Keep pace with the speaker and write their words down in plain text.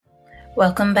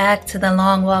Welcome back to the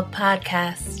Long Walk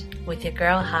Podcast with your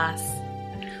girl Haas,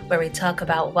 where we talk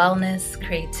about wellness,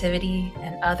 creativity,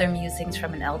 and other musings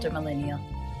from an elder millennial.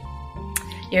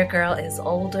 Your girl is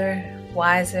older,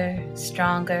 wiser,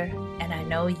 stronger, and I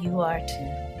know you are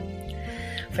too.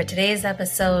 For today's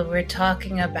episode, we're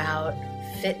talking about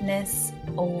fitness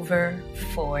over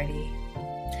 40.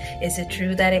 Is it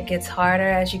true that it gets harder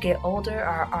as you get older,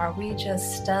 or are we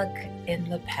just stuck in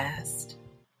the past?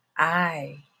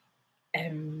 I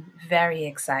am very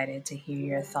excited to hear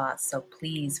your thoughts, so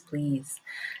please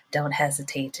don't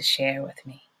hesitate to share with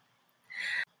me.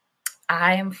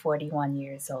 I am 41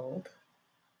 years old,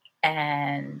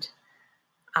 and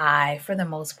I, for the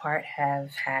most part,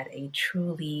 have had a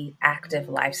truly active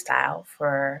lifestyle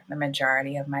for the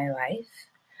majority of my life.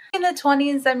 In the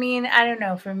 20s, I don't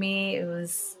know, for me, it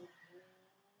was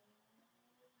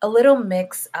a little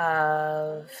mix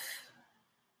of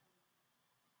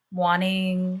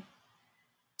wanting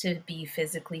to be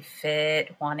physically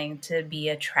fit, wanting to be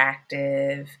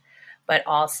attractive, but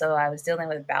also I was dealing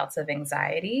with bouts of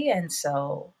anxiety. And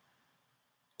so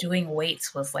doing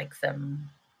weights was like the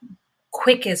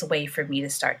quickest way for me to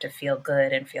start to feel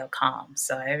good and feel calm.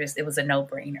 So it was a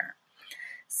no-brainer.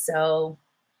 So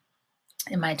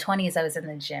in my 20s, I was in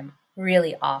the gym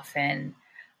really often.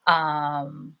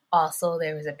 Also,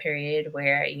 there was a period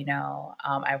where,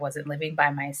 I wasn't living by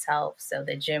myself. So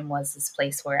the gym was this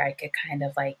place where I could kind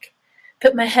of like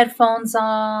put my headphones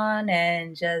on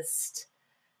and just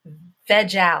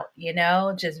veg out,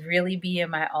 just really be in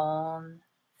my own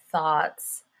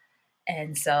thoughts.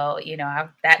 And so,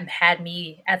 that had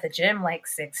me at the gym like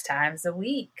 6 times a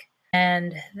week.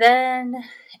 And then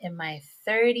in my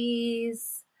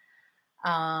 30s,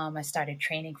 I started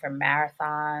training for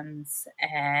marathons,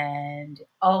 and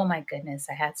oh my goodness,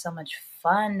 I had so much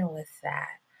fun with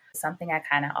that. Something I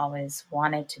kind of always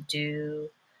wanted to do,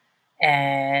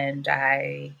 and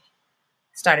I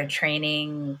started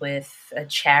training with a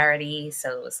charity,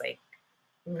 so it was like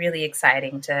really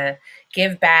exciting to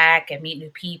give back and meet new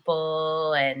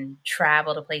people and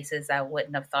travel to places I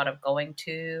wouldn't have thought of going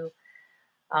to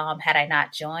had I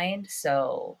not joined.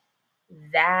 So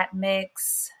that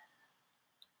mix,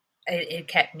 it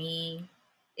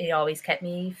always kept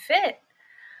me fit.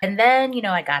 And then,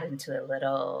 I got into a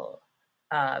little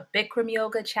Bikram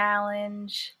yoga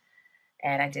challenge,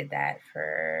 and I did that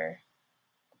for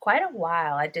quite a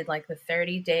while. I did like the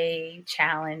 30-day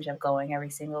challenge of going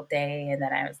every single day, and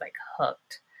then I was like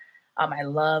hooked. I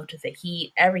loved the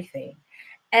heat, everything.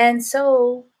 And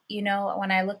so,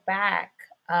 when I look back,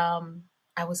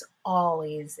 I was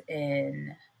always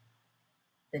in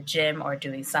the gym or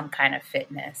doing some kind of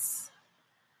fitness.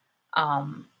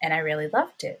 And I really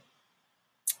loved it.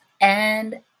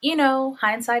 And,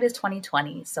 hindsight is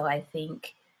 2020. So I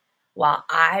think while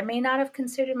I may not have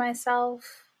considered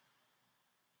myself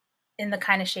in the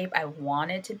kind of shape I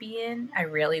wanted to be in, I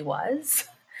really was.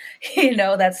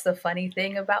 That's the funny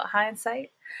thing about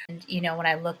hindsight. And, when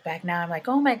I look back now, I'm like,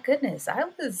 oh my goodness, I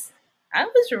was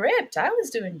ripped. I was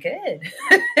doing good.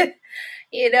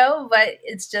 But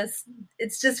it's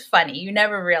just funny. You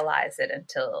never realize it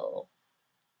until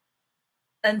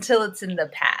it's in the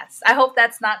past. I hope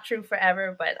that's not true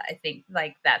forever, but I think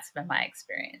like that's been my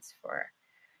experience for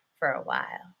a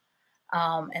while.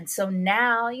 And so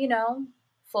now,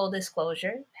 full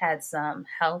disclosure, had some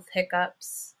health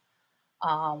hiccups,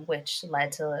 which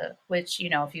led to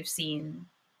if you've seen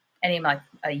any like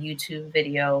a YouTube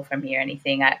video from me or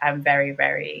anything, I'm very,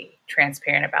 very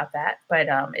transparent about that. But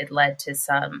it led to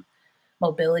some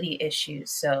mobility issues.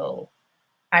 So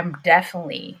I'm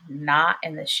definitely not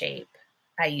in the shape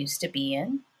I used to be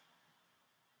in.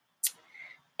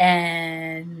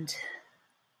 And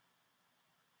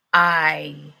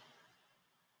I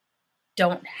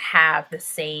don't have the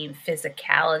same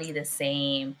physicality, the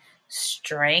same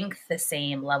strength, the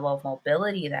same level of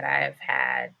mobility that I've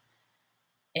had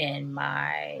in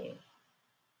my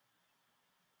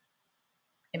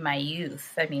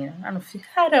youth. I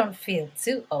don't feel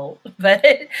too old, but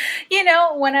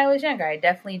when I was younger, I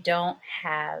definitely don't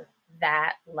have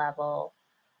that level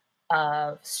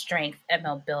of strength and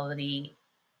mobility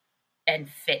and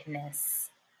fitness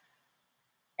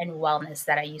and wellness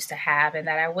that I used to have, and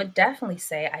that I would definitely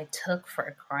say I took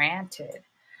for granted.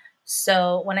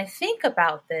 So when I think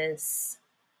about this,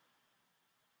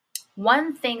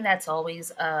 one thing that's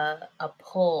always a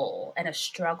pull and a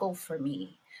struggle for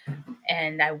me,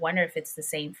 and I wonder if it's the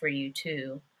same for you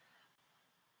too,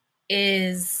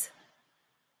 is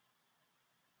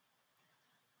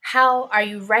how are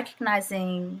you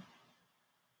recognizing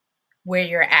where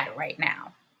you're at right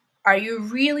now? Are you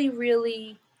really,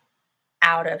 really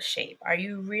out of shape? Are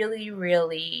you really,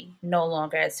 really no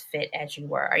longer as fit as you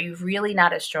were? Are you really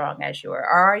not as strong as you were? Or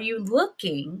are you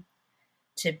looking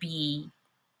to be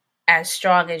as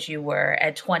strong as you were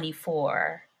at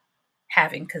 24,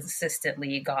 having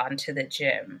consistently gone to the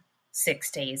gym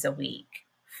 6 days a week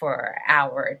for an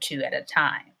hour or two at a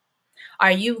time?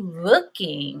 Are you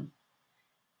looking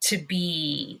to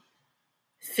be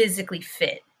physically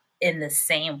fit in the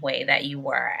same way that you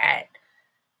were at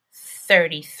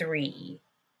 33,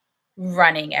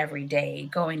 running every day,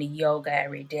 going to yoga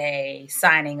every day,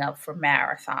 signing up for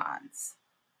marathons?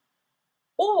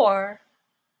 Or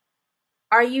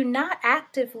are you not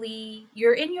actively,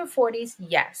 you're in your 40s,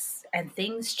 yes, and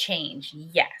things change,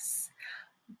 yes,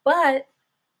 but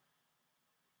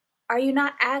are you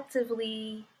not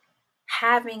actively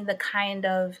having the kind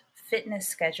of fitness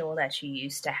schedule that you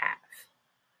used to have?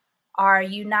 Are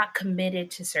you not committed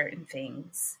to certain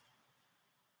things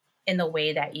in the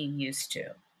way that you used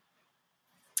to?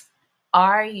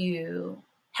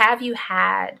 Have you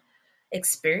had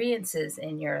experiences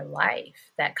in your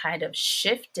life that kind of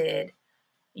shifted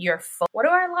your what do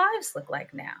our lives look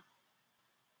like now?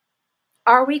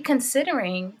 Are we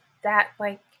considering that,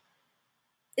 like,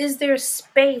 is there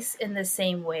space in the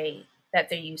same way that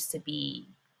there used to be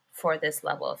for this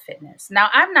level of fitness? Now,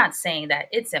 I'm not saying that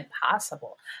it's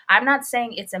impossible. I'm not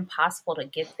saying it's impossible to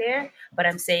get there, but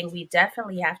I'm saying we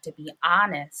definitely have to be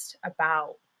honest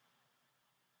about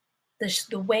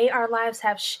the way our lives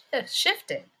have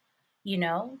shifted.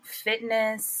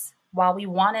 Fitness, while we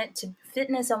want it to,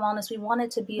 fitness and wellness, we want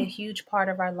it to be a huge part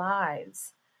of our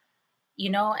lives,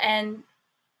 and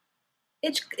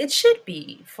it should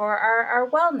be for our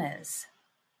wellness.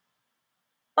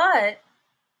 But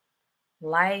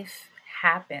life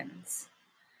happens.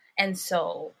 And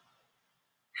so,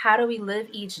 how do we live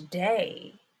each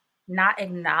day not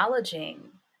acknowledging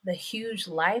the huge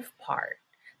life part,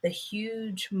 the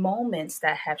huge moments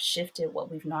that have shifted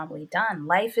what we've normally done?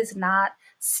 Life is not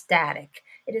static,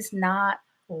 it is not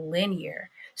linear.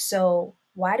 So,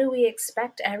 why do we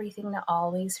expect everything to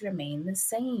always remain the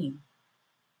same?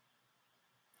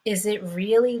 Is it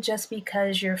really just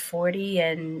because you're 40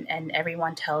 and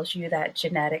everyone tells you that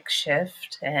genetics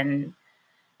shift and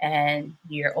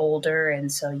you're older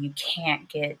and so you can't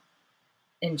get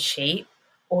in shape?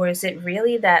 Or is it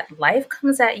really that life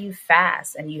comes at you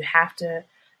fast and you have to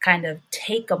kind of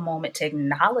take a moment to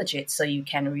acknowledge it so you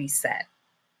can reset?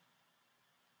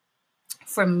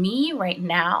 For me right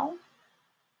now,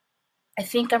 I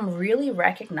think I'm really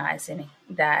recognizing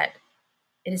that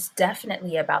it is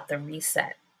definitely about the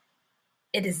reset.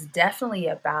 It is definitely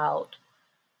about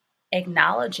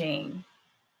acknowledging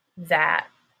that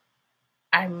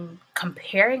I'm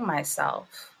comparing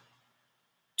myself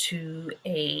to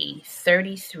a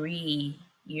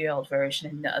 33-year-old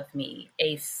version of me,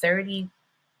 a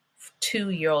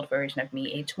 32-year-old version of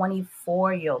me, a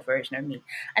 24-year-old version of me,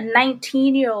 a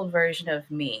 19-year-old version of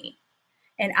me.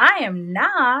 And I am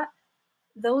not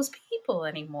those people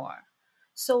anymore.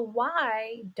 So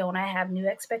why don't I have new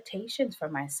expectations for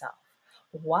myself?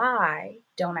 Why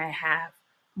don't I have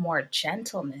more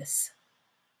gentleness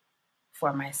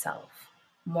for myself,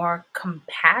 more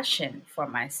compassion for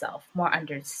myself, more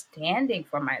understanding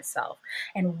for myself?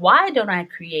 And why don't I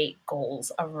create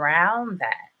goals around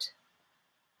that?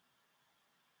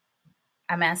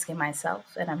 I'm asking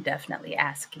myself, and I'm definitely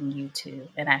asking you too.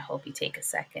 And I hope you take a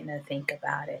second to think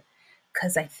about it,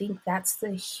 because I think that's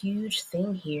the huge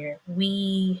thing here.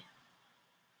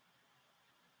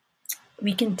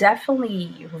 We can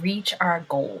definitely reach our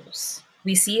goals.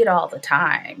 We see it all the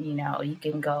time. You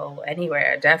can go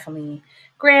anywhere. Definitely.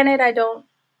 Granted, I don't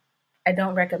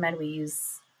recommend we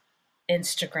use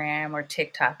Instagram or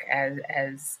TikTok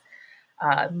as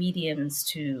mediums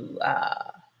to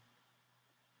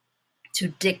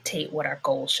dictate what our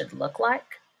goals should look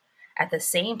like. At the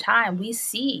same time, we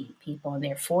see people in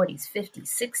their 40s, 50s,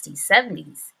 60s,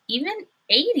 70s, even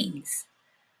 80s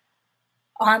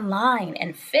online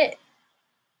and fit,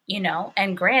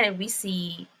 and granted, we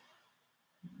see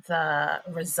the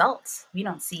results. We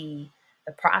don't see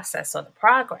the process or the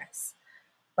progress.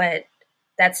 But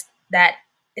that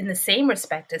in the same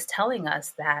respect is telling us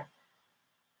that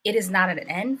it is not an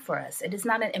end for us. It is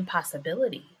not an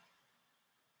impossibility.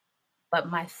 But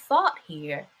my thought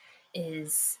here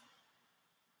is,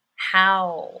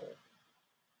 how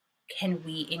can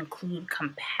we include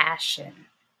compassion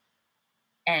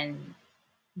and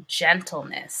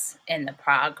gentleness in the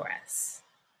progress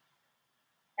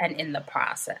and in the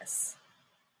process?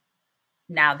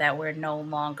 Now that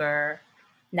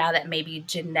maybe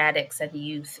genetics and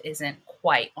youth isn't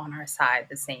quite on our side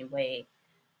the same way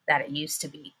that it used to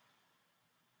be.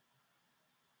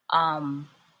 Um,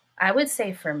 I would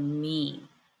say for me,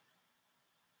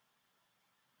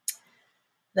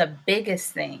 the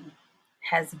biggest thing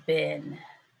has been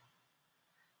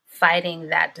fighting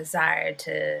that desire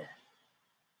to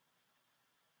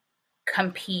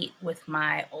compete with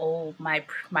my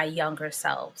younger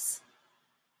selves,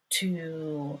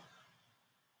 to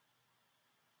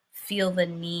feel the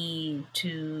need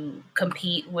to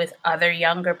compete with other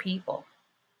younger people,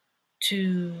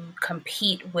 to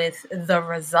compete with the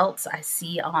results I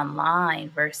see online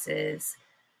versus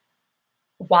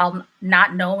while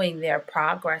not knowing their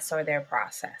progress or their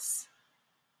process.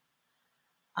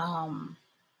 Um,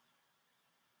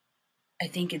 I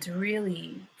think it's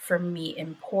really, for me,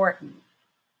 important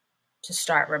to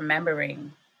start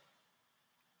remembering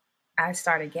I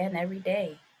start again every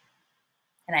day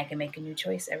and I can make a new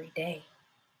choice every day.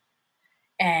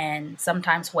 And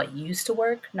sometimes what used to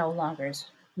work no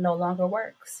longer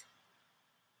works.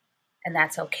 And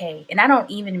that's okay. And I don't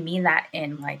even mean that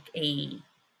in like a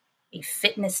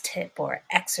fitness tip or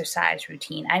exercise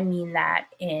routine. I mean that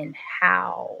in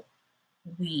how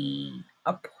we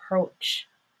approach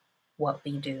what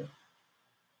we do.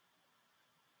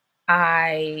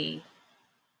 I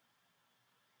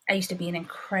I used to be an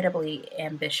incredibly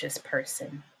ambitious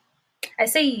person. I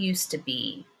say used to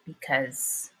be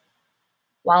because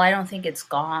while I don't think it's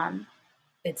gone,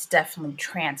 it's definitely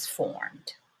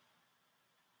transformed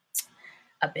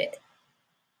a bit.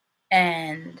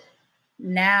 And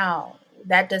now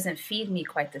that doesn't feed me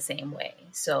quite the same way.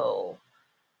 So,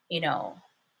 you know,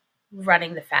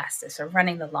 running the fastest or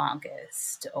running the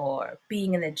longest or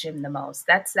being in the gym the most,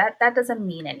 that doesn't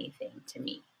mean anything to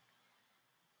me.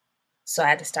 So I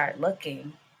had to start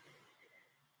looking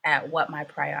at what my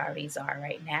priorities are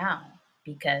right now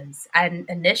because I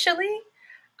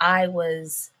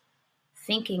was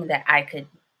thinking that I could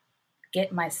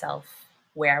get myself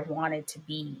where I wanted to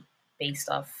be based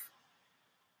off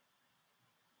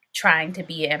trying to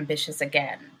be ambitious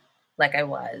again, like I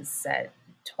was at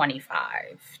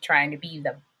 25, trying to be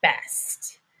the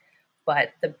best.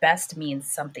 But the best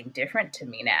means something different to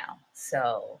me now.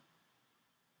 So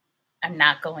I'm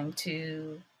not going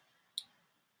to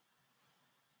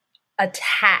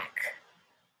attack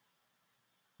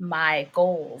my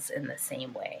goals in the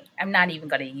same way. I'm not even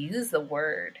going to use the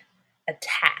word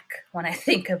attack when I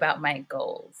think about my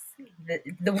goals.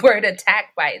 The word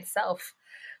attack by itself,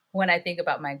 when I think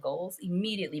about my goals,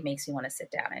 immediately makes me want to sit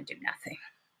down and do nothing.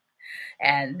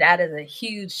 And that is a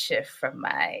huge shift from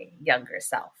my younger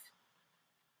self.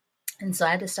 And so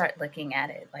I had to start looking at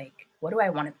it like, what do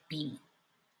I want to be?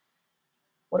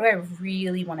 What do I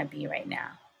really want to be right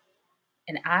now?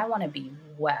 And I want to be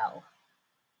well,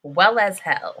 well as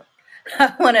hell.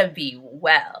 I want to be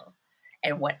well,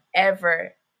 and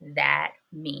whatever that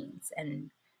means.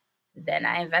 And then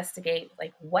I investigate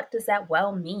like, what does that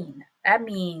well mean? That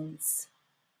means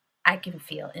I can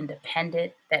feel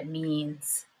independent. That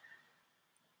means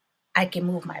I can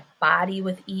move my body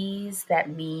with ease. That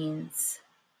means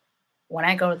when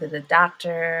I go to the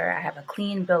doctor, I have a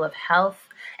clean bill of health.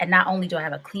 And not only do I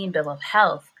have a clean bill of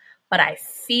health, but I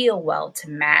feel well to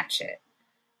match it,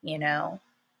 you know,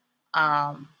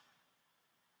 um,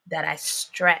 that I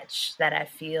stretch, that I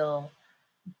feel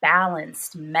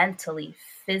balanced mentally,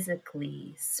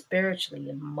 physically, spiritually,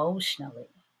 emotionally.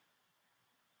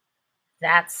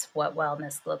 That's what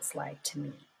wellness looks like to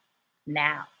me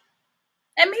now.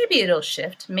 And maybe it'll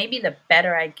shift. Maybe the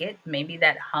better I get, maybe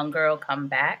that hunger will come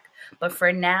back. But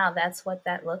for now, that's what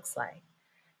that looks like.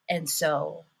 And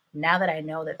so now that I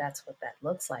know that that's what that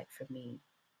looks like for me,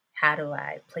 how do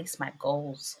I place my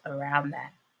goals around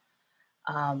that?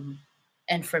 Um,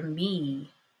 and for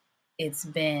me, it's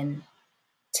been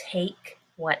take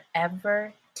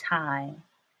whatever time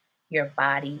your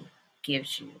body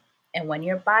gives you. And when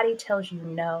your body tells you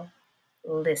no,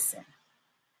 listen.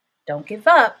 Don't give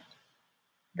up.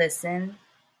 Listen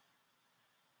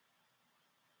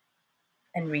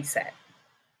and reset.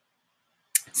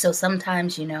 So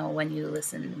sometimes, when you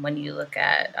look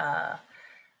at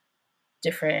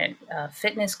different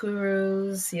fitness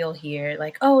gurus, you'll hear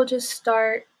like, oh, just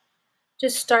start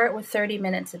with 30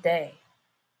 minutes a day.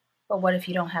 But what if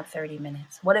you don't have 30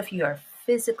 minutes? What if you are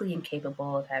physically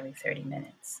incapable of having 30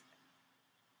 minutes?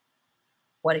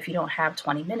 What if you don't have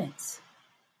 20 minutes?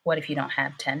 What if you don't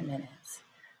have 10 minutes?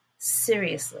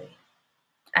 Seriously,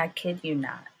 I kid you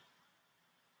not.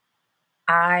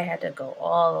 I had to go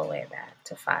all the way back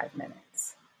to 5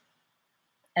 minutes.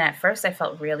 And at first, I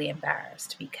felt really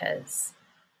embarrassed because,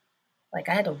 like,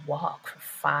 I had to walk for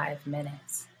 5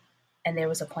 minutes. And there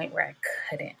was a point where I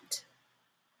couldn't.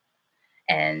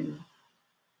 And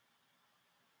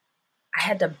I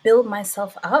had to build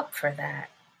myself up for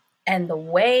that. And the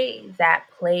way that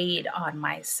played on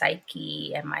my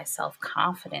psyche and my self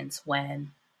confidence,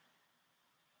 when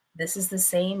this is the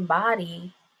same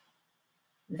body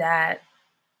that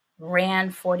ran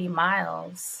 40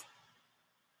 miles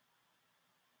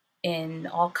in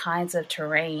all kinds of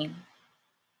terrain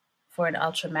for an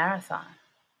ultra marathon.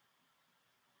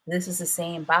 This is the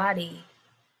same body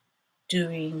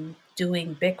doing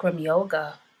Bikram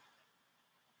yoga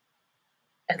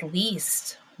at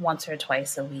least once or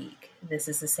twice a week. This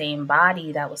is the same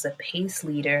body that was a pace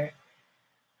leader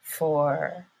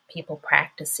for people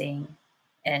practicing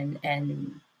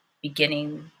and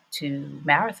beginning to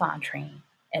marathon train.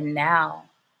 And now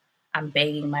I'm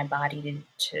begging my body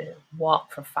to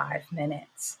walk for 5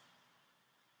 minutes.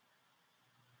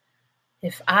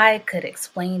 If I could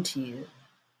explain to you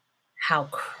how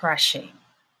crushing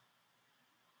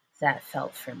that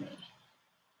felt for me.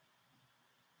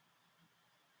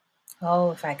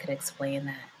 Oh, if I could explain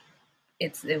that.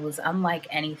 It was unlike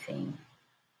anything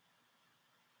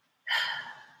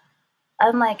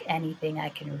I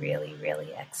can really,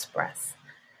 really express.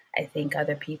 I think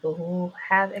other people who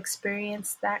have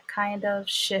experienced that kind of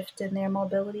shift in their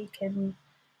mobility can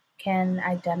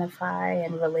identify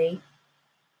and relate.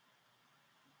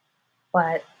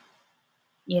 But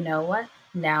you know what?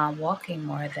 Now I'm walking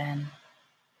more than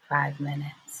 5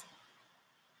 minutes,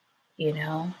 you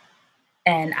know?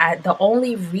 And the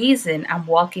only reason I'm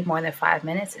walking more than 5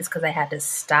 minutes is because I had to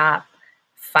stop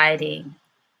fighting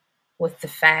with the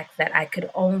fact that I could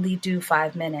only do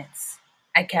 5 minutes.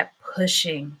 I kept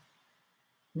pushing.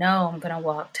 No, I'm going to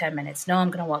walk 10 minutes. No, I'm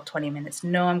going to walk 20 minutes.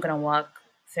 No, I'm going to walk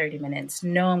 30 minutes.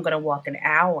 No, I'm going to walk an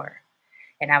hour.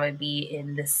 And I would be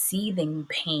in the seething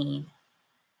pain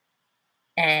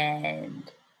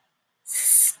and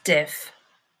stiff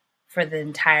for the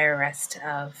entire rest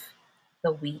of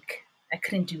the week. I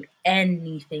couldn't do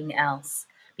anything else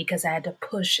because I had to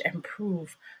push and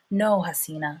prove, no,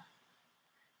 Hasina,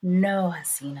 no,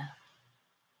 Hasina,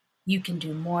 you can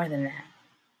do more than that.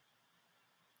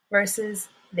 Versus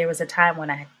there was a time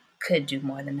when I could do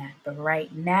more than that. But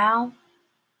right now,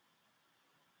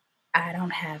 I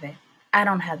don't have it. I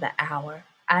don't have the hour.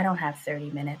 I don't have 30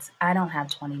 minutes. I don't have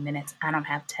 20 minutes. I don't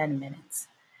have 10 minutes.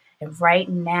 And right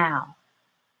now,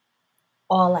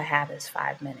 all I have is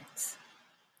 5 minutes.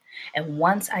 And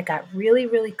once I got really,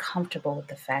 really comfortable with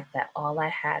the fact that all I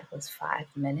had was 5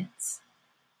 minutes,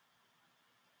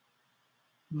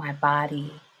 my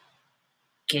body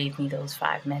gave me those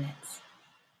 5 minutes.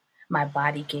 My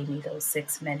body gave me those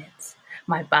 6 minutes.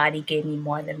 My body gave me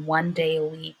more than one day a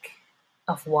week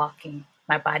of walking.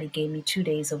 My body gave me 2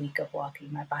 days a week of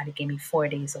walking. My body gave me 4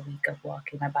 days a week of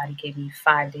walking. My body gave me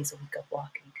 5 days a week of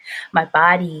walking. My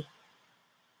body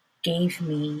gave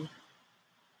me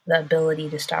the ability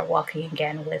to start walking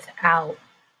again without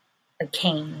a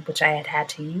cane, which I had had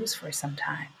to use for some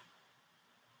time.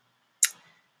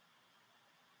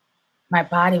 My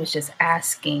body was just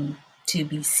asking to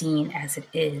be seen as it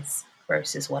is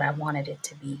versus what I wanted it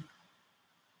to be.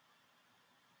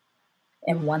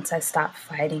 And once I stopped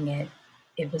fighting it,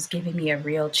 it was giving me a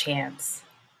real chance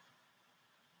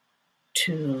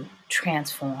to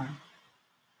transform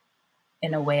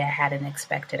in a way I hadn't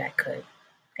expected I could,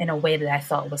 in a way that I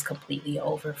thought was completely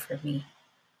over for me.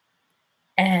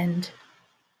 And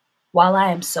while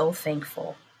I am so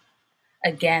thankful,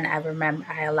 again,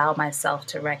 I allow myself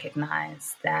to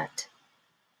recognize that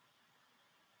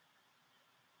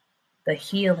the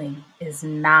healing is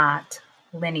not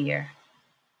linear.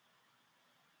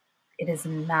 It is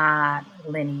not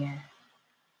linear.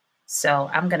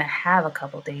 So I'm going to have a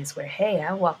couple days where, hey,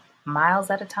 I walked miles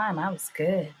at a time. I was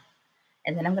good.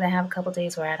 And then I'm going to have a couple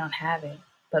days where I don't have it.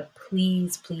 But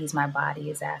please, please, my body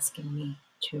is asking me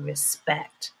to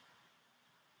respect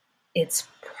its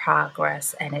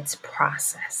progress and its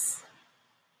process.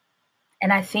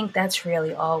 And I think that's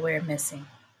really all we're missing.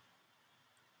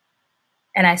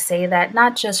 And I say that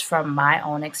not just from my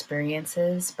own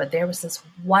experiences, but there was this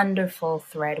wonderful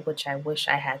thread which I wish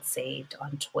I had saved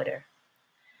on Twitter.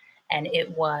 And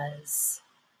it was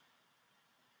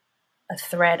a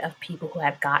thread of people who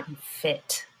had gotten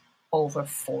fit over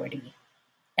 40.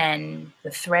 And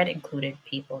the thread included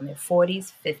people in their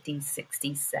 40s, 50s,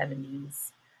 60s,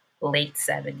 70s, late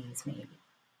 70s, maybe.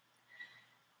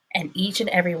 And each and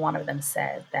every one of them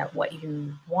said that what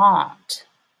you want,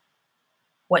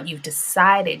 what you've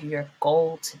decided your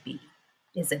goal to be,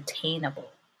 is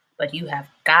attainable. But you have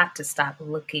got to stop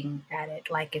looking at it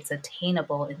like it's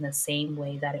attainable in the same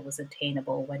way that it was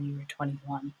attainable when you were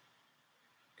 21.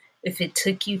 If it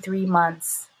took you 3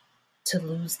 months to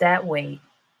lose that weight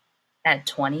at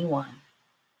 21,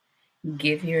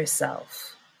 give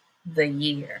yourself the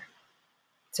year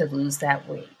to lose that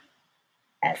weight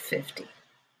at 50.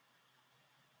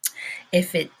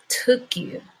 If it took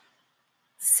you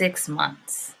 6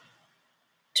 months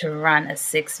to run a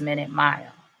 6-minute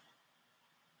mile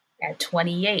at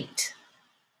 28,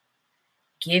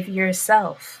 give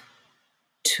yourself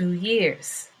 2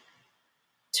 years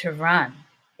to run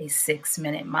a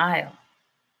 6-minute mile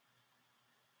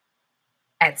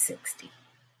at 60.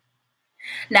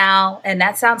 Now, and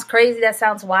that sounds crazy, that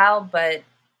sounds wild, but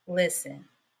listen,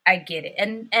 I get it.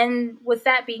 And with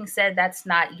that being said, that's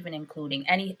not even including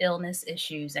any illness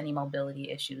issues, any mobility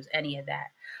issues, any of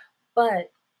that.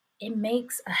 But it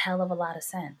makes a hell of a lot of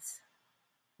sense.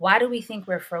 Why do we think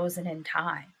we're frozen in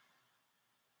time?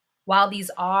 While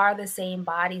these are the same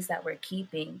bodies that we're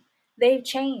keeping, they've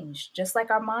changed, just like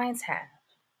our minds have.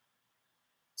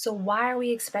 So why are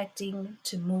we expecting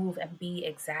to move and be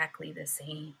exactly the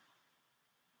same?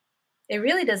 It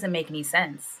really doesn't make any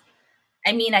sense.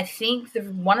 I mean, I think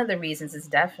one of the reasons is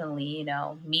definitely,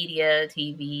 media,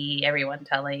 TV, everyone,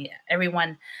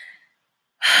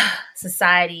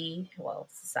 society,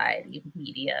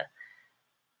 media,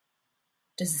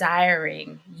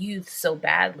 desiring youth so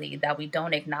badly that we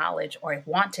don't acknowledge or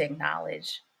want to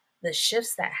acknowledge the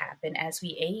shifts that happen as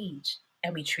we age,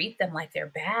 and we treat them like they're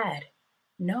bad.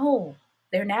 No,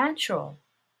 they're natural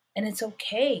and it's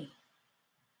okay.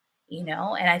 And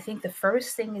I think the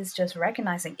first thing is just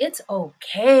recognizing it's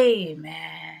okay,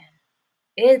 man.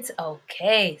 It's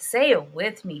okay. Say it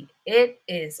with me. It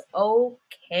is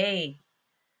okay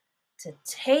to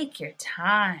take your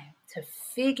time, to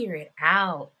figure it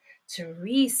out, to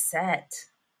reset,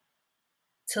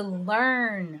 to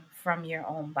learn from your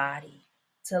own body,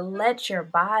 to let your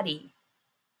body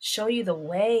show you the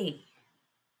way.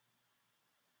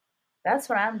 That's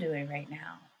what I'm doing right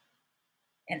now.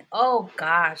 And oh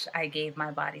gosh, I gave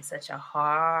my body such a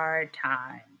hard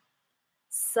time.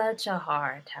 Such a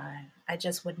hard time. I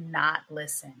just would not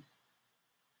listen.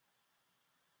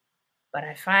 But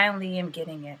I finally am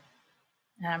getting it.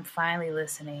 And I'm finally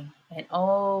listening. And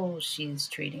oh, she's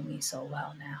treating me so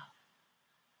well now.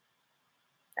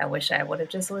 I wish I would have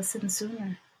just listened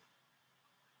sooner.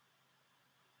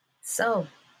 So,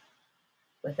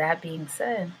 with that being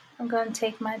said, I'm going to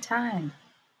take my time.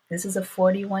 This is a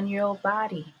 41-year-old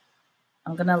body.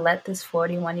 I'm going to let this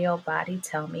 41-year-old body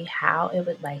tell me how it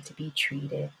would like to be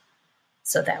treated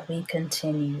so that we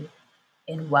continue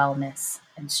in wellness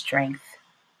and strength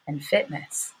and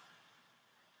fitness.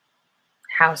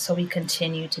 How so we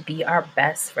continue to be our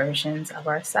best versions of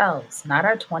ourselves, not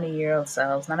our 20-year-old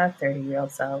selves, not our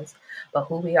 30-year-old selves, but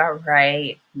who we are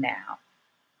right now.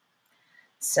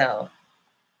 So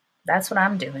that's what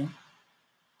I'm doing.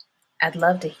 I'd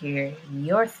love to hear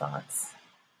your thoughts.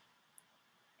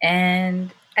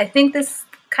 And I think this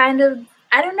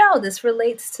this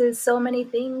relates to so many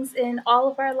things in all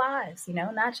of our lives,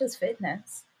 not just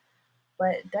fitness,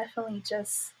 but definitely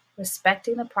just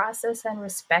respecting the process and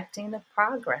respecting the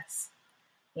progress,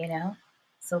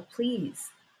 So please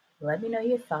let me know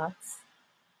your thoughts.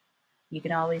 You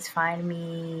can always find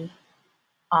me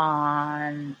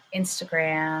on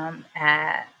Instagram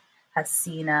at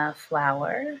Hasina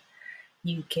Flower.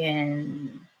 You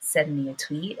can send me a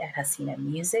tweet at Hasina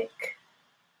Music.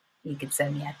 You can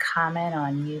send me a comment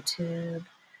on YouTube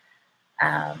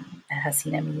at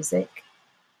Hasina Music.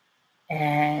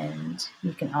 And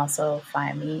you can also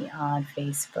find me on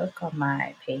Facebook on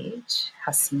my page,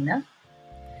 Hasina.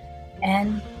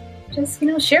 And just,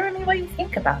 share with me what you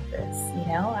think about this.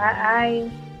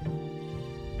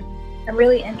 I'm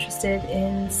really interested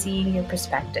in seeing your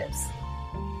perspectives.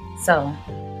 So,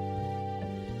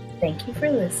 thank you for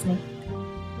listening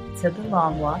to The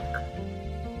Long Walk.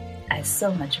 I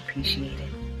so much appreciate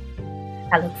it.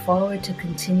 I look forward to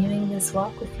continuing this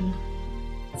walk with you.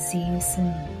 See you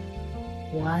soon.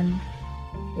 One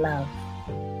love.